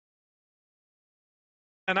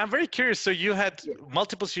And I'm very curious. So you had Yeah,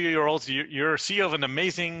 multiple CEO roles. You're CEO of an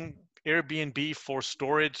amazing Airbnb for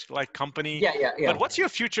storage like company. yeah. But what's your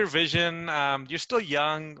future vision? You're still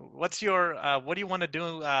young. What's your what do you want to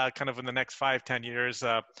do kind of in the next 5, 10 years?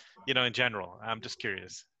 In general. I'm just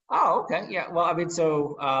curious. Oh, okay. Yeah. Well, I mean,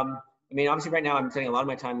 obviously right now I'm spending a lot of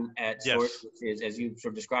my time at Storage, Yes, which is, as you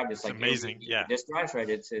sort of described, it's it's like amazing. Airbnb for Yeah. disk drives, right?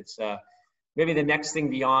 It's maybe the next thing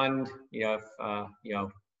beyond, if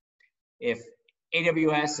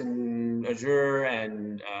AWS and Azure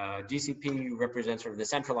and GCP represent sort of the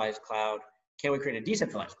centralized cloud, can we create a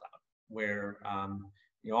decentralized cloud where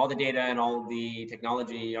all the data and all the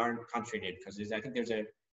technology aren't concentrated? Because I think there's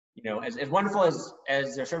as wonderful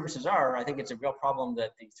as their services are, I think it's a real problem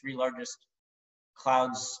that the three largest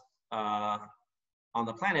clouds on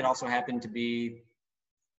the planet also happen to be,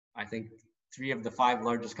 I think, three of the five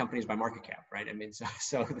largest companies by market cap, right? I mean,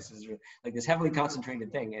 so this is like this heavily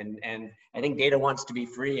concentrated thing, and I think data wants to be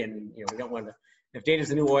free, and we don't want to. If data is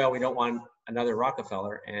the new oil, we don't want another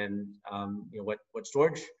Rockefeller. And what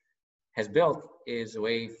storage has built is a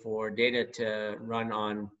way for data to run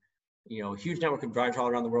on a huge network of drives all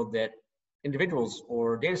around the world that individuals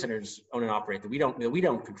or data centers own and operate that we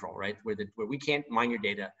don't control, right? Where we can't mine your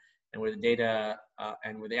data, and where the data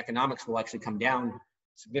and where the economics will actually come down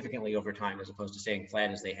significantly over time, as opposed to staying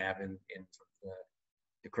flat as they have in sort of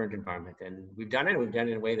the current environment. And we've done it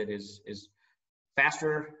in a way that is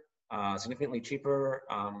faster, significantly cheaper,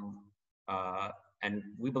 and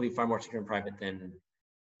we believe far more secure and private than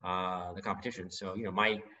the competition. So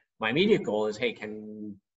my immediate goal is, hey,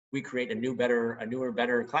 can we create a newer,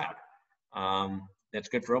 better cloud that's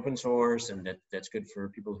good for open source, and that's good for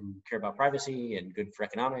people who care about privacy, and good for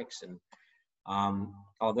economics, and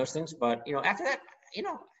all of those things. But after that,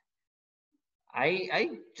 I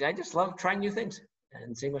just love trying new things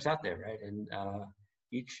and seeing what's out there, right? And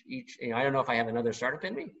each I don't know if I have another startup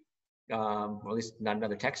in me, or at least not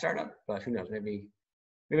another tech startup, but who knows? Maybe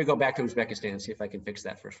go back to Uzbekistan and see if I can fix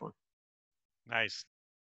that first one. Nice.